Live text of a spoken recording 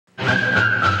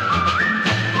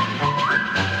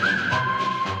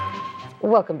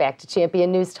Welcome back to Champion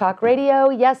News Talk Radio.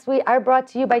 Yes, we are brought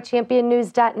to you by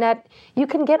championnews.net. You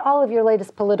can get all of your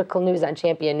latest political news on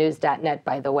championnews.net,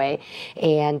 by the way.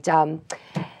 And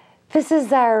this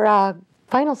is our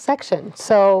final section.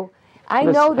 So I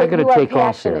know that you are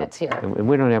passionate here.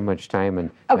 We don't have much time, and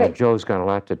Joe's got a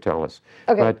lot to tell us.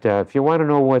 Okay. But if you want to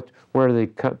know where the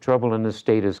trouble in the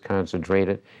state is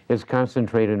concentrated, it's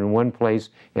concentrated in one place,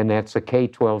 and that's the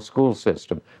K-12 school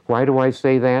system. Why do I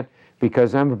say that?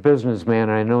 Because I'm a businessman,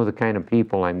 and I know the kind of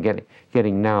people I'm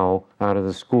getting now out of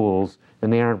the schools,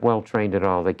 and they aren't well trained at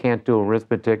all. They can't do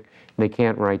arithmetic, and they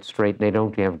can't write straight, and they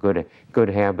don't have good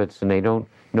habits, and they don't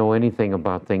know anything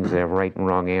about things. They have right and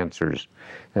wrong answers.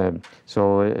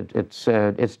 So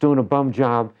it's doing a bum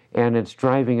job, and it's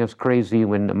driving us crazy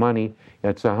when the money,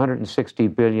 it's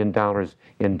 $160 billion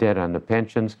in debt on the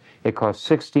pensions. It costs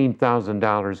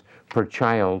 $16,000 per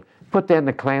child. Put that in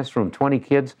the classroom, 20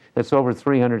 kids, that's over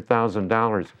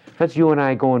 $300,000. That's you and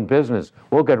I going business.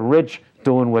 We'll get rich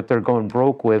doing what they're going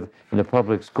broke with in the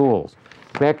public schools.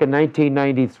 Back in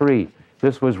 1993,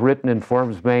 this was written in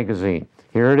Forbes magazine.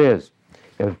 Here it is.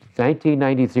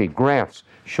 1993, graphs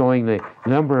showing the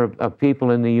number of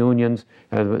people in the unions,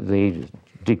 the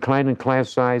decline in class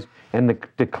size, and the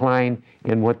decline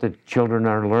in what the children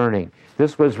are learning.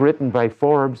 This was written by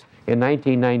Forbes in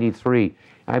 1993.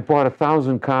 I bought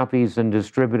 1,000 copies and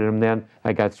distributed them then.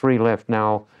 I got 3 left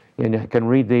now, and I can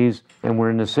read these, and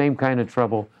we're in the same kind of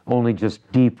trouble, only just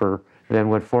deeper than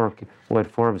what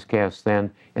Forbes cast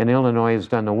then. And Illinois has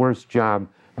done the worst job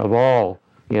of all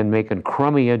in making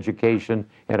crummy education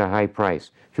at a high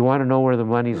price. If you want to know where the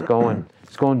money's going,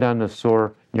 it's going down the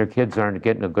sewer, and your kids aren't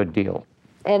getting a good deal.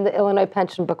 And the Illinois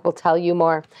Pension Book will tell you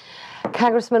more.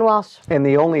 Congressman Walsh. And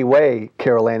the only way,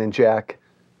 Carol Ann and Jack,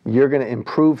 you're going to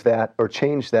improve that or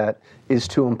change that is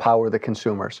to empower the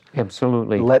consumers.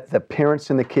 Absolutely. Let the parents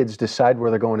and the kids decide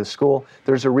where they're going to school.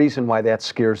 There's a reason why that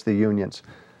scares the unions.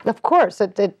 Of course.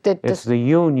 It's the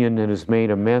union that has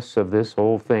made a mess of this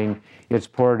whole thing. It's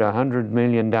poured $100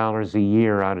 million a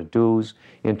year out of dues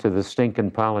into the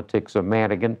stinking politics of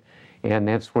Madigan, and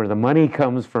that's where the money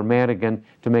comes for Madigan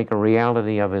to make a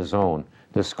reality of his own.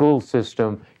 The school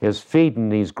system is feeding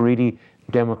these greedy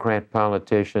Democrat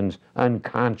politicians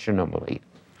unconscionably.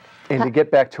 And to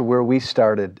get back to where we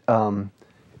started, Obama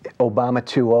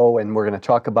 2.0, and we're going to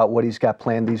talk about what he's got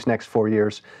planned these next 4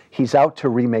 years, he's out to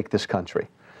remake this country.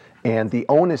 And the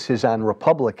onus is on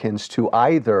Republicans to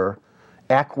either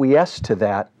acquiesce to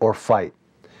that or fight.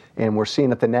 And we're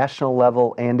seeing at the national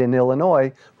level and in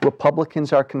Illinois,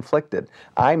 Republicans are conflicted.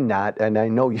 I'm not, and I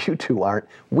know you two aren't.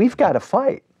 We've got to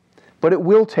fight. But it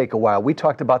will take a while. We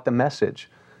talked about the message.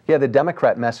 Yeah, the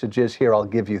Democrat message is, here, I'll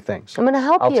give you things. I'm going to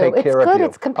help you. I'll take care of you. It's good. You.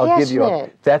 It's compassionate. I'll give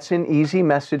you that's an easy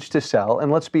message to sell,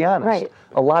 and let's be honest. Right.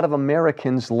 A lot of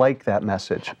Americans like that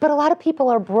message. But a lot of people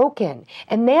are broken,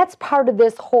 and that's part of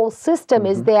this whole system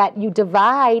is that you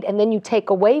divide and then you take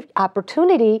away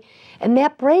opportunity, and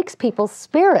that breaks people's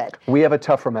spirit. We have a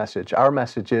tougher message. Our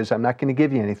message is, I'm not going to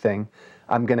give you anything.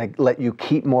 I'm going to let you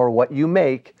keep more what you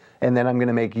make, and then I'm going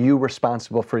to make you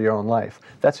responsible for your own life.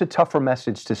 That's a tougher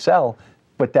message to sell.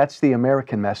 But that's the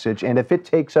American message, and if it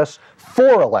takes us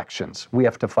 4 elections, we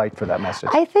have to fight for that message.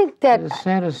 I think that the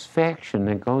satisfaction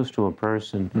that goes to a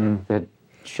person that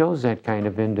shows that kind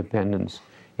of independence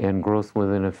and growth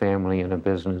within a family and a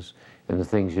business and the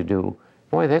things you do,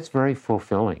 boy, that's very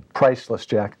fulfilling. Priceless,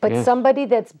 Jack. But somebody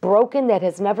that's broken, that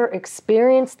has never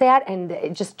experienced that,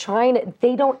 and just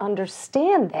they don't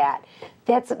understand that.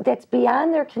 That's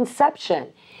beyond their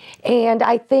conception. And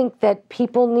I think that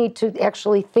people need to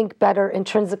actually think better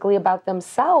intrinsically about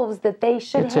themselves, that they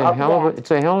should it's a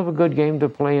hell of a good game to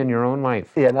play in your own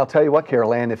life. Yeah, and I'll tell you what,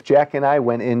 Carol Ann, if Jack and I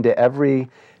went into every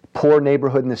poor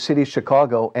neighborhood in the city of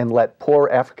Chicago and let poor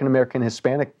African-American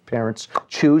Hispanic parents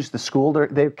choose the school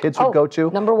their kids would go to,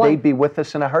 they'd be with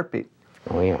us in a heartbeat.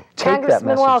 Oh, yeah.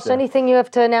 Congressman Walsh, anything you have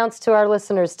to announce to our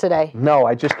listeners today? No,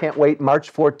 I just can't wait.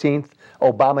 March 14th,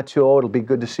 Obama 2.0. It'll be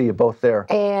good to see you both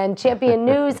there. And Champion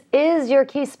News is your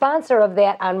key sponsor of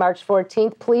that on March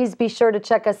 14th. Please be sure to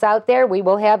check us out there. We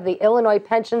will have the Illinois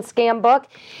Pension Scam book,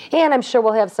 and I'm sure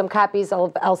we'll have some copies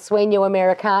of El Sueño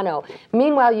Americano.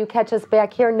 Meanwhile, you catch us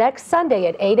back here next Sunday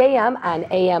at 8 a.m. on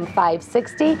AM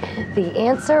 560. The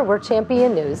Answer, we're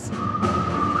Champion News.